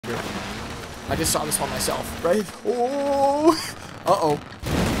here. I just saw this one myself, right? Oh, uh-oh.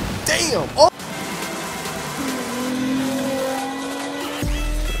 Damn! Oh!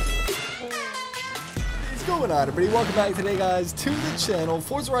 What's going on, everybody? Welcome back today, guys, to the channel.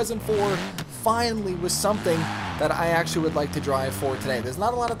 Forza Horizon 4 finally was something that I actually would like to drive for today. There's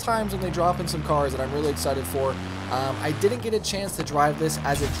not a lot of times when they drop in some cars that I'm really excited for. I didn't get a chance to drive this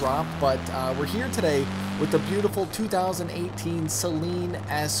as it dropped, but we're here today with the beautiful 2018 Saleen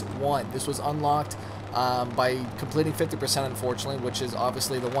S1. This was unlocked by completing 50%, unfortunately, which is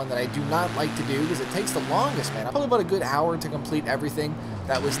obviously the one that I do not like to do because it takes the longest, man. Probably about a good hour to complete everything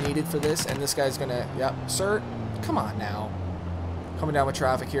that was needed for this, and this guy's gonna, yep, sir, come on now. Coming down with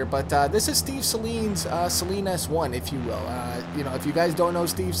traffic here, but this is Steve Saleen's Saleen S1, if you will. You know, if you guys don't know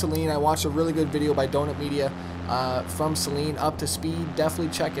Steve Saleen, I watched a really good video by Donut Media from Saleen up to speed.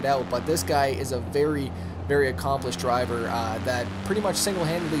 Definitely check it out. But this guy is a very, very accomplished driver that pretty much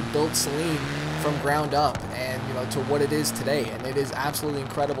single-handedly built Saleen from ground up and, you know, to what it is today. And it is absolutely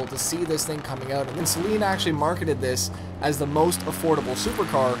incredible to see this thing coming out. And then Saleen actually marketed this as the most affordable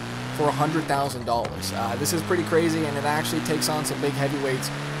supercar for $100,000. This is pretty crazy, and it actually takes on some big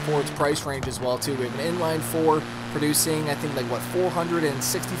heavyweights for its price range as well too. We have an inline 4 producing, I think, like what,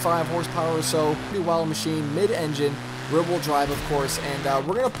 465 horsepower or so. Pretty wild machine, mid-engine, rear-wheel drive, of course. And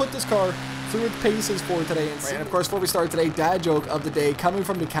we're gonna put this car through its paces for today. And of course, before we start today, dad joke of the day coming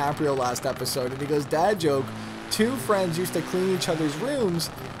from DiCaprio last episode, and he goes, dad joke: two friends used to clean each other's rooms.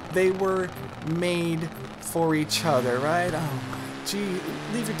 They were made for each other, right? Oh. Gee,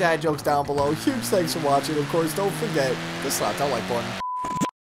 leave your dad jokes down below. Huge thanks for watching. Of course, don't forget to slap that like button.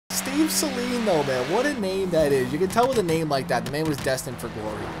 Steve Saleen, though, man, what a name that is. You can tell with a name like that, the man was destined for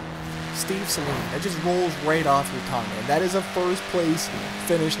glory. Steve Saleen. That just rolls right off your tongue, man. That is a first place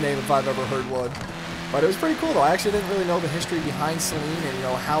finish name if I've ever heard one. But it was pretty cool, though. I actually didn't really know the history behind Saleen and, you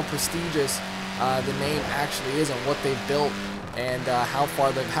know, how prestigious the name actually is and what they've built and how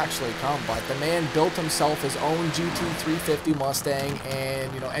far they've actually come. But the man built himself his own GT350 Mustang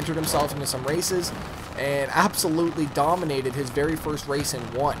and, you know, entered himself into some races and absolutely dominated his very first race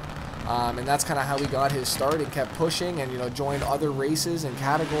and won. And that's kind of how he got his start and kept pushing and, you know, joined other races and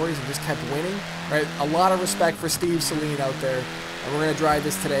categories and just kept winning. Right? A lot of respect for Steve Saleen out there. And we're going to drive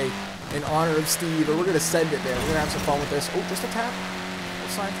this today in honor of Steve, or we're going to send it there. We're going to have some fun with this. Oh, just a tap. A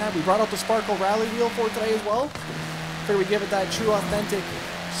side tap. We brought out the Sparco rally wheel for today as well. Figure we give it that true, authentic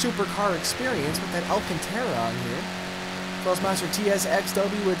supercar experience with that Alcantara on here. Thrustmaster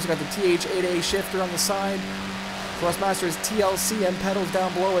TSXW, which has got the TH8A shifter on the side. Thrustmaster's TLCM pedals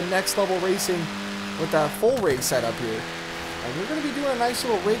down below, and next level racing with that full rig setup here. And we're going to be doing a nice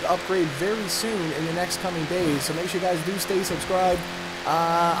little rig upgrade very soon in the next coming days, so make sure you guys do stay subscribed.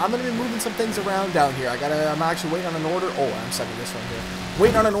 I'm going to be moving some things around down here. I'm actually waiting on an order. Oh, I'm sending this one here.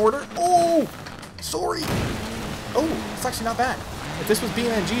 Waiting on an order. Oh, sorry. Oh, it's actually not bad. If this was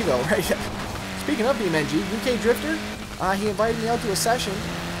BMNG, though, right? Speaking of BMNG, UK Drifter, he invited me out to a session.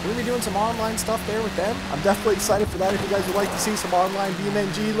 We're going to be doing some online stuff there with them. I'm definitely excited for that. If you guys would like to see some online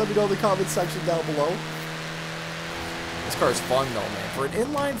BMNG, let me know in the comment section down below. This car is fun, though, man. For an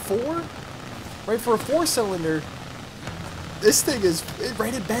inline 4, right, for a 4-cylinder, this thing is, it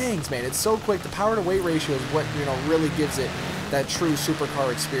bangs, man. It's so quick. The power-to-weight ratio is what, you know, really gives it that true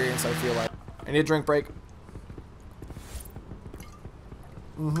supercar experience, I feel like. I need a drink break.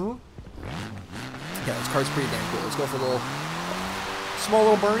 Yeah, this car's pretty damn cool. Let's go for a little small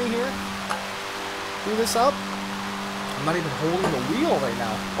little Bernie here. Do this up. I'm not even holding the wheel right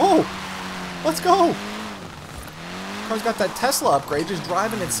now. Oh, let's go. Car's got that Tesla upgrade, just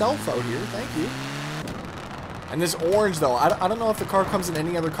driving itself out here. Thank you. And this orange, though, I don't know if the car comes in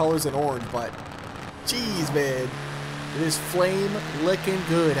any other colors than orange, but jeez, man, it is flame licking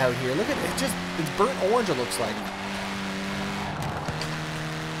good out here. Look at it, it's burnt orange. It looks like.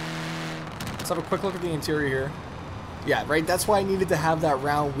 Let's have a quick look at the interior here. Yeah, right, that's why I needed to have that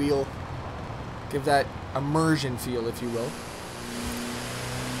round wheel. Give that immersion feel, if you will.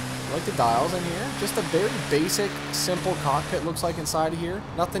 I like the dials in here. Just a very basic, simple cockpit looks like inside of here.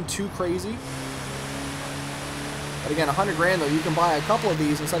 Nothing too crazy. But again, 100 grand though, you can buy a couple of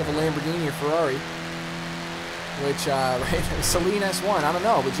these instead of a Lamborghini or Ferrari. Which, right, Saleen S1, I don't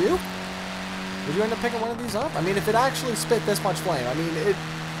know, would you? Would you end up picking one of these up? I mean, if it actually spit this much flame, I mean,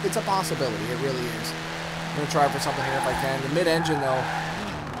 it's a possibility. It really is. I'm going to try for something here if I can. The mid-engine, though,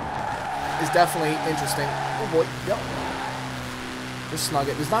 is definitely interesting. Oh, boy. Yep. Just snug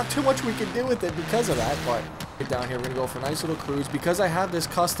it. There's not too much we can do with it because of that, but get down here. We're going to go for a nice little cruise. Because I have this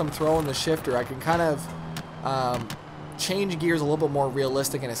custom throw in the shifter, I can kind of change gears a little bit more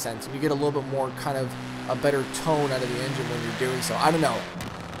realistic in a sense. You get a little bit more kind of a better tone out of the engine when you're doing so. I don't know.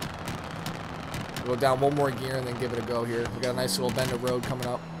 Go down one more gear and then give it a go here. We got a nice little bend of road coming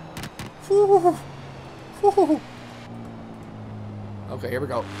up. Woo. Woo. Okay, here we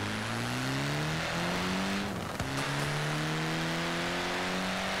go.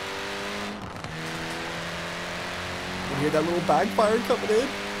 You hear that little backfire coming in?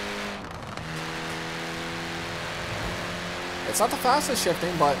 It's not the fastest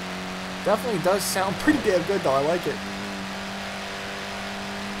shifting, but definitely does sound pretty damn good though. I like it.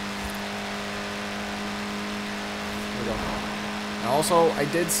 Here we go. And also, I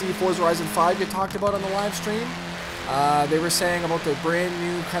did see Forza Horizon 5 get talked about on the live stream. They were saying about the brand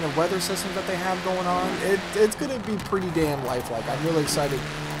new kind of weather systems that they have going on. It's going to be pretty damn lifelike. I'm really excited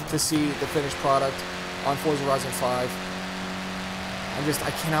to see the finished product on Forza Horizon 5.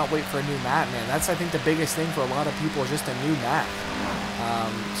 I cannot wait for a new map, man. That's, I think, the biggest thing for a lot of people is just a new map.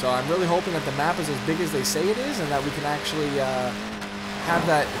 So I'm really hoping that the map is as big as they say it is and that we can actually have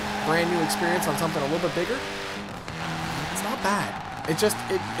that brand new experience on something a little bit bigger. It's not bad.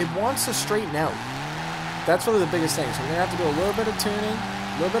 It wants to straighten out. That's really the biggest thing. So we're going to have to do a little bit of tuning,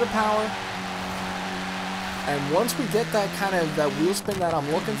 a little bit of power. And once we get that kind of that wheel spin that I'm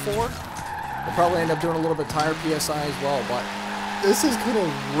looking for, we'll probably end up doing a little bit higher PSI as well. But this is going to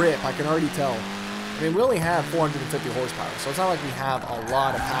rip, I can already tell. I mean, we only have 450 horsepower, so it's not like we have a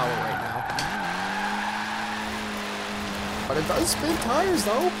lot of power right now. But it does spin tires,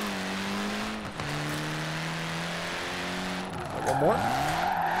 though. One more.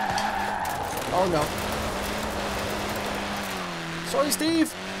 Oh, no. Sorry,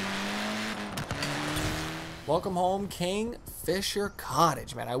 Steve. Welcome home, Kingfisher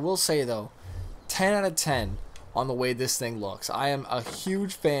Cottage, man. I will say, though, 10 out of 10 on the way this thing looks. I am a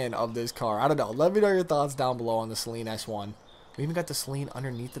huge fan of this car. I don't know. Let me know your thoughts down below on the Saleen S1. We even got the Saleen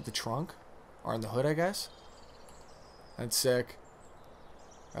underneath of the trunk. Or in the hood, I guess. That's sick.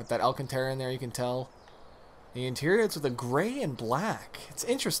 Got that Alcantara in there, you can tell. The interior, it's with a gray and black. It's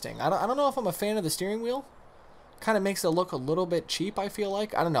interesting. I don't know if I'm a fan of the steering wheel. Kind of makes it look a little bit cheap, I feel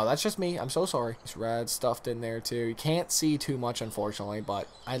like. I don't know. That's just me. I'm so sorry. It's rad stuffed in there, too. You can't see too much, unfortunately. But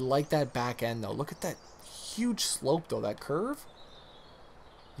I like that back end, though. Look at that huge slope, though. That curve.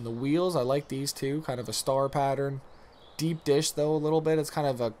 And the wheels, I like these, too. Kind of a star pattern. Deep dish, though, a little bit. It's kind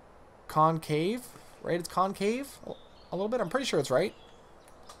of a concave, right? It's concave a little bit. I'm pretty sure it's right.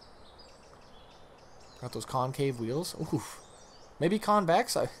 Got those concave wheels. Oof. Maybe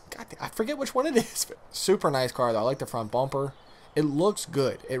convex. I forget which one it is. But super nice car, though. I like the front bumper. It looks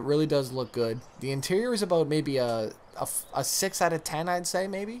good. It really does look good. The interior is about maybe a 6 out of 10, I'd say,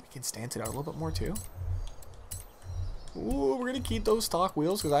 maybe. You can stance it out a little bit more, too. Ooh, we're going to keep those stock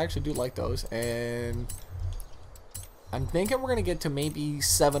wheels because I actually do like those. And I'm thinking we're going to get to maybe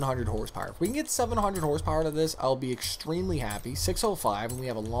 700 horsepower. If we can get 700 horsepower to this, I'll be extremely happy. 605, and we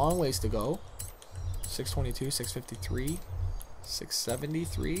have a long ways to go. 622, 653,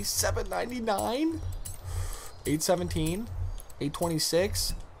 673, 799, 817,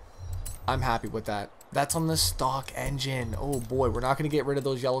 826. I'm happy with that. That's on the stock engine. Oh boy, we're not going to get rid of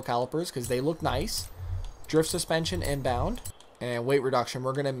those yellow calipers because they look nice. Drift suspension inbound. And weight reduction,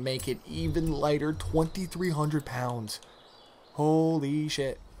 we're going to make it even lighter, 2,300 pounds. Holy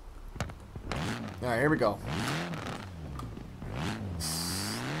shit. Alright, here we go.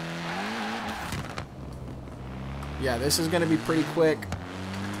 Yeah, this is going to be pretty quick.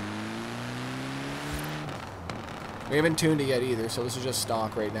 We haven't tuned it yet either, so this is just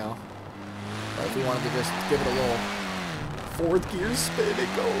stock right now. But if we wanted to just give it a little fourth gear spin,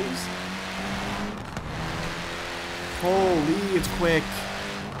 it goes. Holy, it's quick.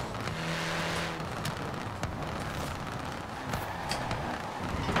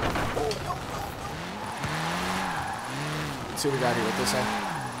 Let's see what we got here with this one.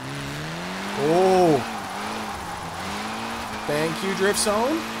 Oh. Thank you, Drift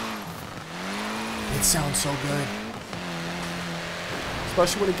Zone. It sounds so good.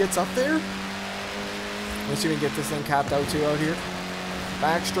 Especially when it gets up there. Let's see if we can get this thing capped out too out here.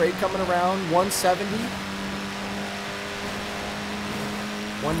 Back straight coming around. 170.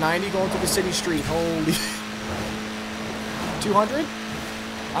 190 going through the city street. Holy. 200.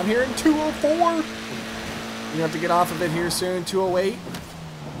 I'm hearing 204. You have to get off of it here soon. 208.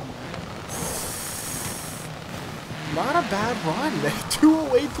 Not a bad run.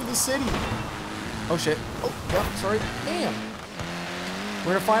 208 through the city. Oh shit. Oh, yep, sorry. Damn.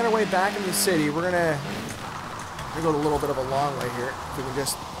 We're gonna find our way back into the city. We're gonna go a little bit of a long way here. If we can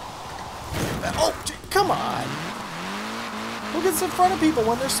just. Oh, come on. Who gets in front of people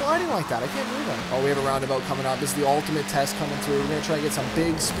when they're sliding like that? I can't believe it. Oh, we have a roundabout coming up. This is the ultimate test coming through. We're gonna try to get some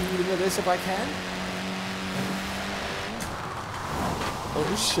big speed into this if I can.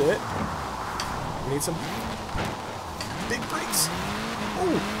 Oh shit. need some big brakes.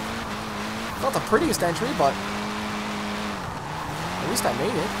 Oh, not the prettiest entry, but at least I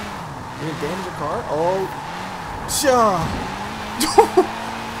made it. Didn't damage the car. Oh,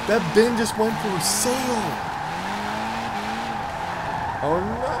 that bin just went through sail. Oh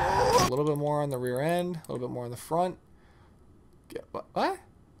no! A little bit more on the rear end, a little bit more on the front. What?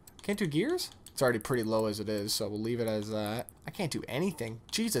 Can't do gears? It's already pretty low as it is, so we'll leave it as that. I can't do anything.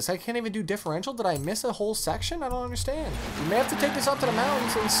 Jesus, I can't even do differential? Did I miss a whole section? I don't understand. We may have to take this up to the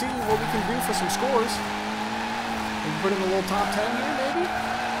mountains and see what we can do for some scores. Maybe put in a little top 10 here, maybe?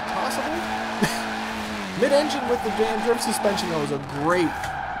 Possibly? Mid-engine with the damn drift suspension, though, is a great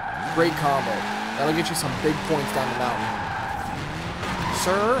combo. That'll get you some big points down the mountain.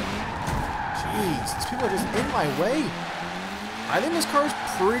 Sir? Jeez, these people are just in my way. I think this car's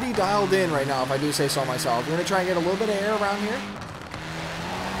pretty dialed in right now, if I do say so myself. We're going to try and get a little bit of air around here.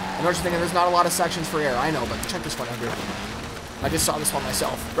 I know what you're thinking, there's not a lot of sections for air. I know, but check this one out here. I just saw this one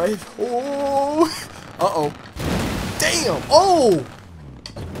myself, right? Oh! Uh-oh. Damn! Oh!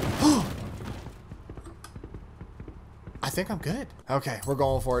 I think I'm good. Okay, we're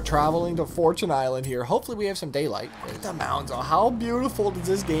going for it. Traveling to Fortune Island here. Hopefully we have some daylight. Look at the mountains. Oh, how beautiful does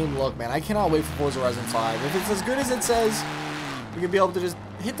this game look, man? I cannot wait for Forza Horizon 5. If it's as good as it says, you're going to be able to just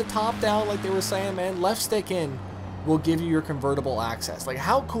hit the top down like they were saying, man. Left stick in will give you your convertible access. Like,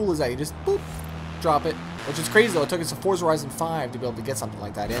 how cool is that? You just, boop, drop it. Which is crazy, though. It took us to Forza Horizon 5 to be able to get something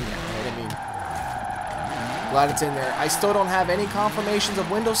like that in there. Right? I mean, glad it's in there. I still don't have any confirmations of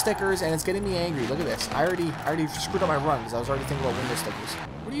window stickers, and it's getting me angry. Look at this. I already screwed up my run because I was already thinking about window stickers.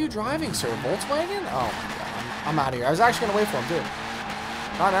 What are you driving, sir? Volkswagen? Oh, my God. I'm out of here. I was actually going to wait for him, too.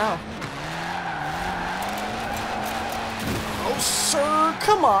 Not now. Oh, sir.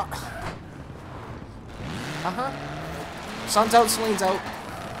 Come on. Uh-huh. Sun's out. Saleens out.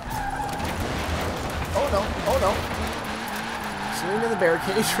 Oh, no. Oh, no. Saleen in the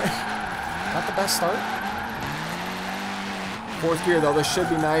barricade. Not the best start. Fourth gear, though, this should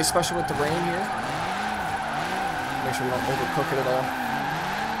be nice, especially with the rain here. Make sure we don't overcook it at all.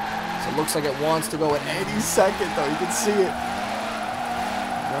 So it looks like it wants to go at any second, though. You can see it.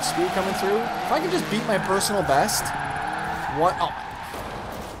 Enough speed coming through. If I can just beat my personal best. What? Oh.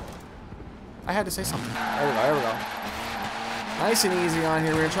 I had to say something. There we go, there we go. Nice and easy on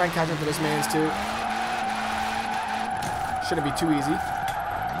here. We're going to try and catch up to this man's, too. Shouldn't be too easy.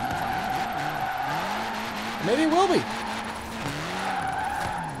 Maybe it will be.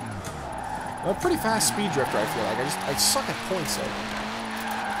 I'm a pretty fast speed drifter, I feel like. I suck at points, though.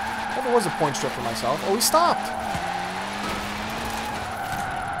 Never was a points drifter myself. Oh, he stopped!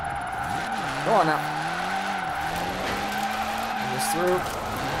 Go on now. Bring this through.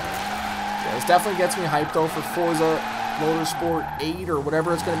 Yeah, this definitely gets me hyped, though, for Forza Motorsport 8, or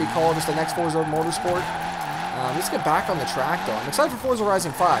whatever it's going to be called. Just the next Forza Motorsport. Let's get back on the track, though. I'm excited for Forza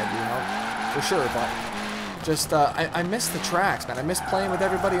Horizon 5, you know, for sure, but... Just, I miss the tracks, man. I miss playing with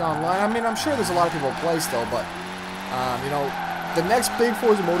everybody online. I mean, I'm sure there's a lot of people who play still, but, you know, the next big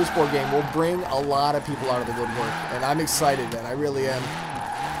Forza Motorsport game will bring a lot of people out of the woodwork, and I'm excited, man. I really am.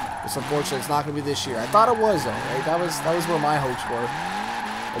 Just unfortunately, it's not going to be this year. I thought it was, though, right? That was where my hopes were.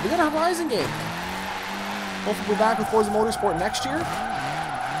 But we got a Horizon game. Hopefully we'll be back with Forza Motorsport next year.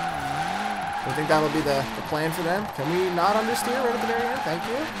 I think that'll be the plan for them. Can we not understeer right at the very end? Thank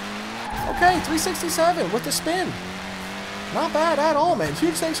you. Okay, 367 with the spin. Not bad at all, man.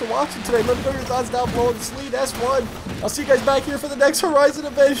 Huge thanks for watching today. Let me know your thoughts down below in the Saleens S1. I'll see you guys back here for the next Horizon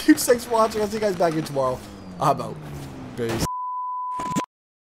event. Huge thanks for watching. I'll see you guys back here tomorrow. I'm out. Peace.